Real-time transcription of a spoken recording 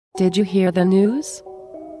Did you hear the news?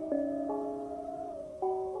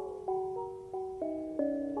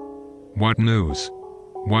 What news?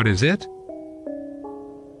 What is it?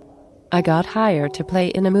 I got hired to play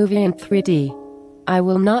in a movie in 3D. I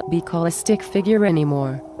will not be called a stick figure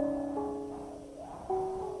anymore.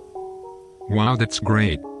 Wow, that's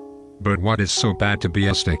great. But what is so bad to be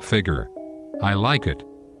a stick figure? I like it.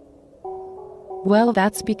 Well,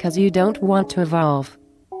 that's because you don't want to evolve.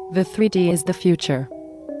 The 3D is the future.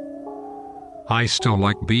 I still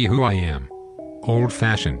like be who I am.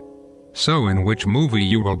 Old-fashioned. So in which movie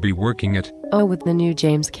you will be working at? Oh, with the new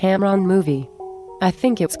James Cameron movie. I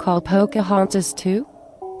think it's called Pocahontas 2?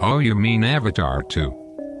 Oh, you mean Avatar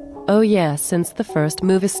 2? Oh yeah, since the first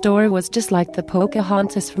movie story was just like the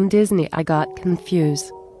Pocahontas from Disney, I got confused.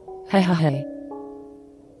 Hey hey hey.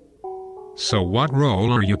 So what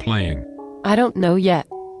role are you playing? I don't know yet.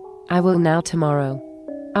 I will now tomorrow.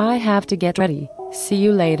 I have to get ready. See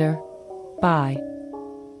you later. Bye.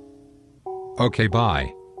 Okay,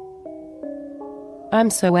 bye. I'm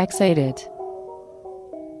so excited.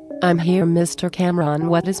 I'm here, Mr. Cameron.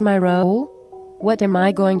 What is my role? What am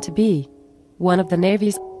I going to be? One of the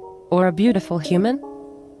navies? Or a beautiful human?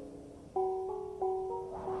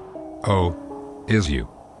 Oh, is you?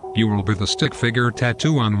 You will be the stick figure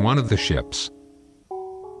tattoo on one of the ships.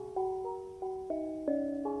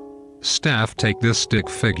 Staff, take this stick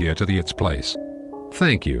figure to its place.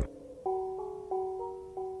 Thank you.